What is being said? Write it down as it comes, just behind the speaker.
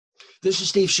This is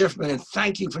Steve Schiffman, and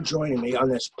thank you for joining me on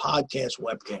this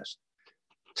webcast.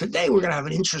 Today, we're going to have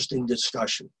an interesting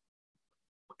discussion,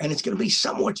 and it's going to be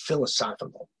somewhat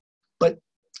philosophical, but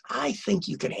I think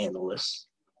you can handle this.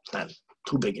 It's not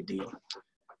too big a deal.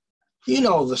 You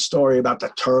know the story about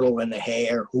the turtle and the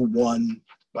hare who won,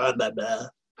 blah, blah, blah.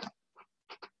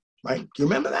 Right? Do you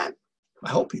remember that?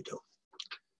 I hope you do.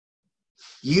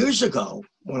 Years ago,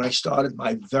 when I started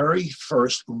my very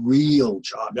first real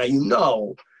job, now you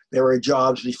know there were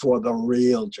jobs before the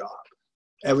real job.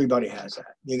 Everybody has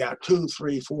that. You got 2,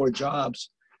 3, 4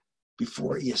 jobs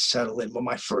before you settle in. But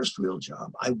my first real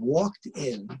job, I walked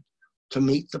in to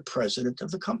meet the president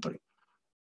of the company.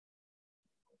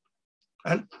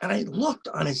 And I looked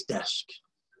on his desk,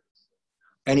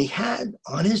 and he had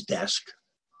on his desk,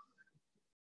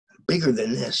 bigger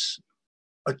than this,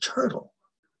 a turtle.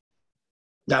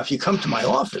 Now, if you come to my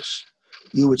office,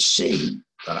 you would see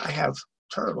that I have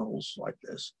turtles like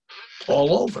this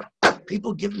all over.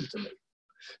 People give them to me.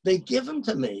 They give them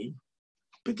to me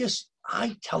because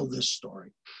I tell this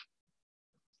story.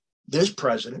 This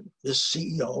president, this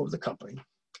CEO of the company,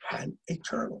 had a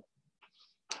turtle.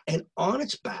 And on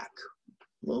its back,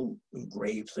 a little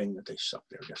engraved thing that they stuck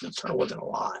there, because the turtle wasn't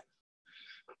alive,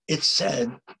 it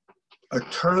said, "A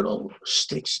turtle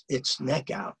sticks its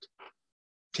neck out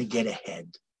to get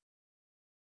ahead."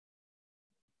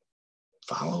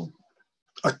 Follow?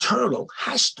 A turtle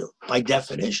has to, by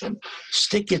definition,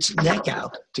 stick its neck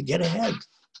out to get ahead.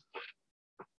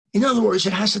 In other words,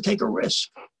 it has to take a risk.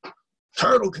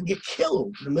 Turtle can get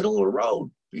killed in the middle of the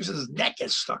road because his neck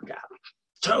is stuck out.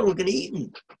 Turtle get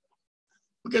eaten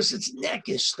because its neck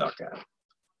is stuck out.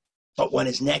 But when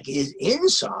his neck is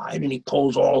inside and he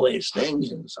pulls all his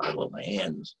things inside, little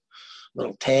hands,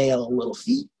 little tail, little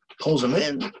feet, pulls them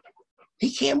in,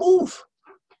 he can't move.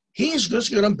 He's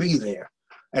just going to be there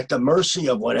at the mercy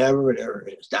of whatever it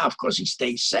is. Now, of course, he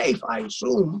stays safe, I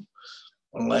assume,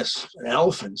 unless an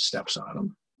elephant steps on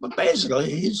him. But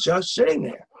basically, he's just sitting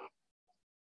there.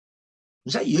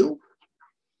 Is that you?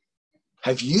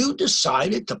 Have you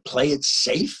decided to play it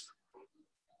safe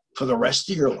for the rest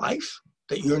of your life,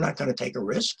 that you're not going to take a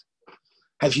risk?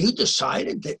 Have you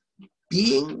decided that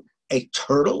being a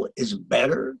turtle is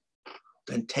better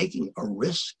than taking a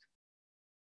risk?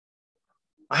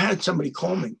 I had somebody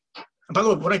call me. And by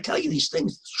the way, when I tell you these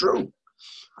things, it's true.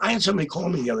 I had somebody call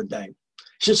me the other day.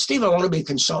 He said, "Steve, I want to be a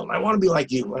consultant. I want to be like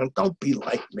you. And don't be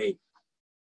like me.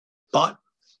 But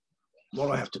what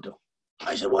do I have to do?"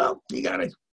 I said, "Well, you got to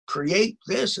create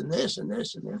this and this and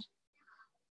this and this.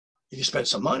 You spend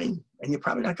some money, and you're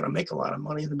probably not going to make a lot of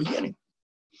money in the beginning."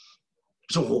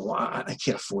 So, well, I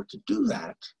can't afford to do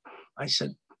that. I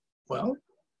said, "Well,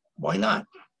 why not?"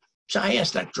 So I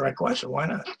asked that direct question, why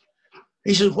not?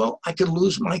 He said, "Well, I could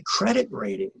lose my credit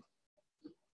rating."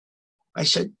 I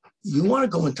said, "You want to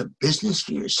go into business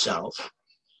for yourself?"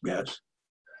 "Yes."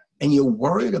 "And you're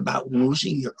worried about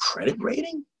losing your credit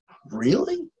rating?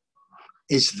 Really?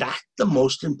 Is that the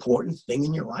most important thing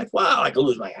in your life?" "Well, I could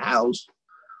lose my house."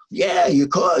 "Yeah, you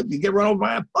could. You get run over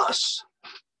by a bus."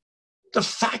 The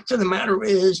fact of the matter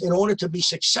is, in order to be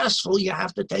successful, you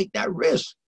have to take that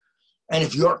risk. And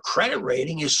if your credit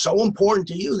rating is so important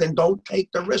to you, then don't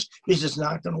take the risk, because it's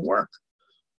not going to work.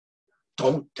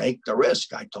 Don't take the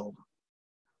risk, I told him.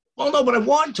 "Well, no, but I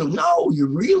want to." "No, you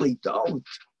really don't."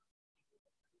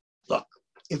 Look,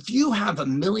 if you have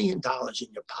 $1 million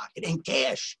in your pocket in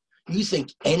cash, you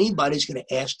think anybody's going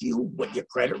to ask you what your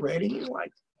credit rating is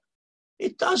like?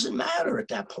 It doesn't matter at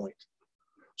that point.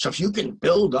 So if you can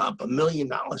build up $1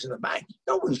 million in the bank,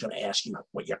 no one's going to ask you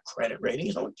what your credit rating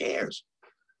is. No one cares.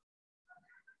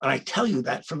 And I tell you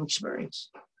that from experience.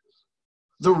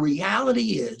 The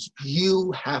reality is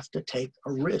you have to take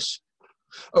a risk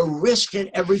in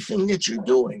everything that you're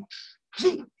doing.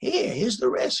 See, here's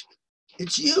the risk.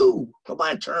 It's you. Go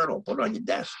buy a turtle, put it on your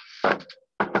desk.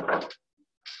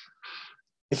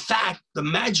 In fact, the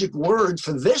magic word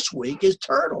for this week is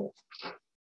turtle.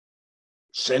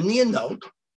 Send me a note,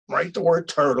 write the word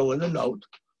turtle in the note,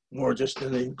 or just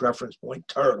in the reference point,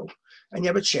 turtle, and you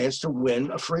have a chance to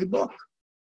win a free book.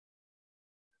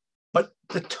 But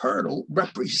the turtle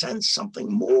represents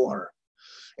something more.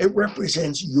 It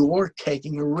represents you're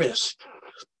taking a risk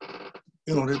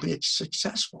in order to be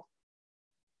successful.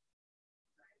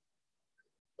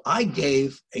 I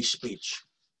gave a speech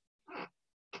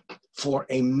for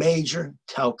a major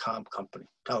telecom company,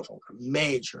 telephone company,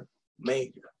 major,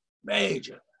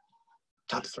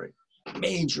 top 3,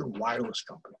 major wireless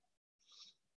company.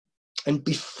 And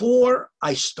before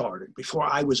I started, before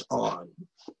I was on,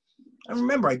 I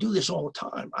remember I do this all the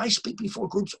time. I speak before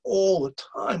groups all the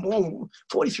time, all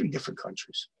 43 different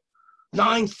countries.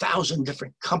 9,000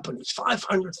 different companies,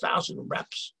 500,000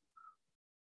 reps.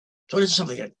 So this is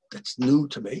something that's new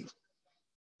to me.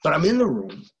 But I'm in the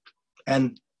room,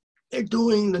 and they're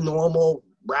doing the normal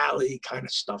rally kind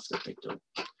of stuff that they do.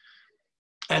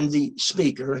 And the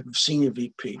speaker, senior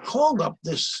VP, called up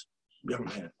this young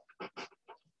man.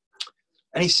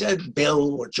 And he said,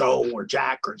 Bill or Joe or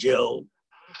Jack or Jill,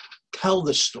 tell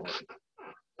the story.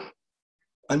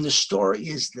 And the story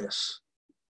is this.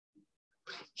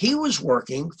 He was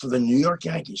working for the New York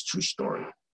Yankees, true story,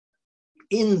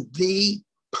 in the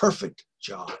perfect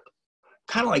job.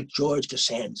 Kind of like George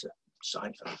Costanza,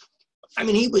 Seinfeld. I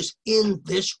mean, he was in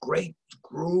this great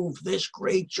groove, this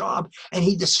great job, and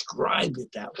he described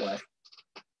it that way.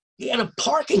 He had a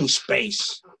parking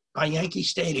space by Yankee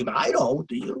Stadium. I don't,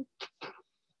 do you?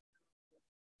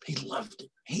 He loved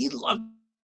it. He loved it.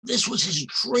 This was his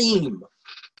dream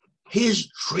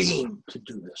to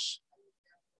do this.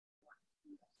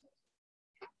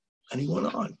 And he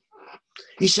went on.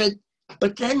 He said,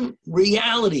 but then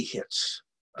reality hits.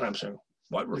 And I'm saying,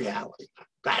 what reality?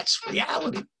 That's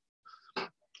reality.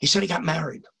 He said he got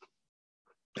married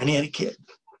and he had a kid.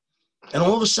 And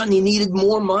all of a sudden he needed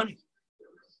more money.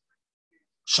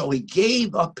 So he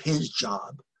gave up his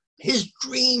job, his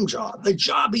dream job, the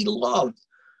job he loved,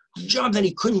 the job that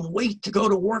he couldn't wait to go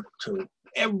to work to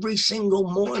every single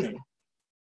morning,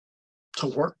 to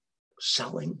work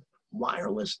selling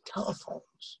wireless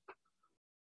telephones.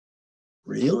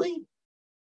 Really?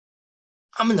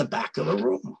 I'm in the back of the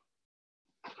room.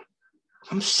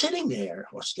 I'm sitting there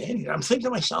or standing there. I'm thinking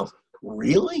to myself,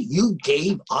 really? You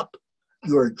gave up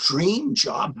your dream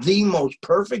job, the most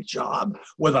perfect job,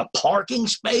 with a parking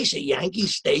space at Yankee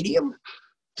Stadium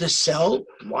to sell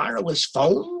wireless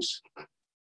phones?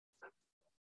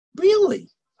 Really?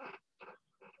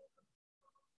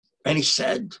 And he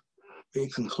said, in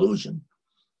conclusion,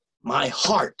 my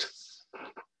heart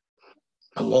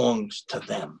belongs to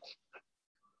them,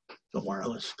 the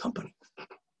wireless company.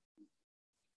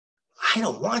 I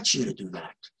don't want you to do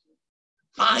that.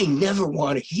 I never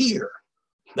want to hear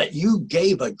that you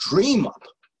gave a dream up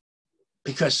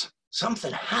because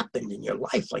something happened in your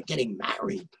life, like getting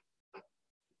married.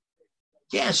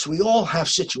 Yes, we all have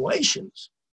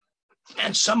situations,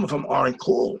 and some of them aren't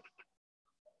cool.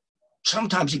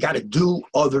 Sometimes you got to do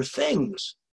other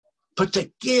things. But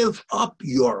to give up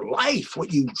your life,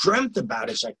 what you dreamt about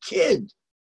as a kid,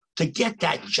 to get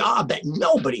that job that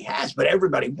nobody has but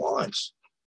everybody wants.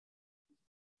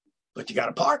 But you got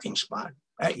a parking spot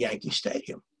at Yankee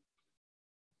Stadium.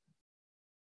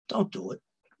 Don't do it.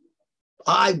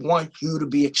 I want you to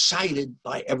be excited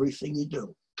by everything you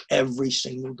do, every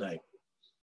single day.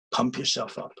 Pump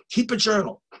yourself up. Keep a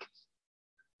journal.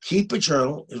 Keep a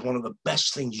journal is one of the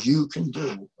best things you can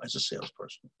do as a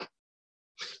salesperson.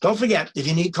 Don't forget, if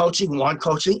you need coaching, want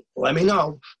coaching, let me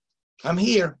know. I'm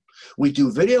here. We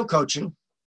do video coaching,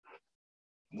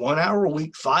 1 hour a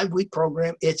week, 5-week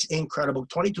program. It's incredible.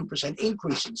 22%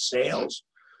 increase in sales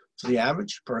to the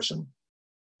average person.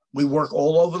 We work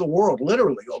all over the world,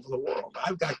 literally over the world.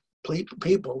 I've got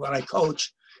people that I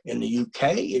coach in the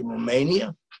UK, in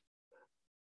Romania,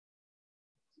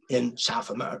 in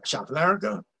South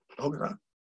America,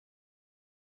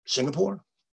 Singapore.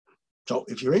 So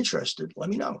if you're interested, let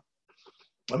me know.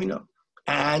 Let me know.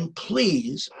 And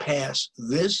please pass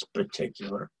this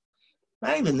particular,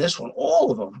 not even this one,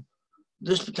 all of them,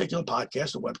 this particular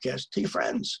podcast or webcast to your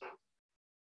friends.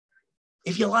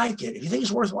 If you like it, if you think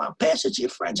it's worthwhile, pass it to your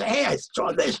friends. Say, hey, I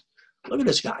saw this. Look at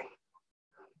this guy.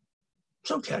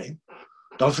 It's okay.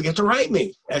 Don't forget to write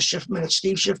me,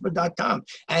 sschiffman@steveschiffman.com,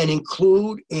 and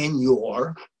include in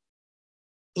your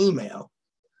email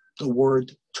the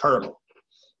word turtle.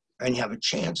 And you have a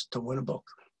chance to win a book.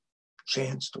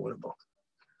 Chance to win a book.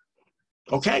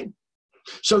 Okay?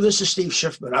 So this is Steve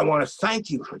Schiffman. I want to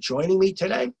thank you for joining me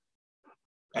today.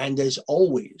 And as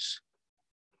always,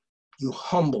 you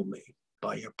humble me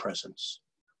by your presence.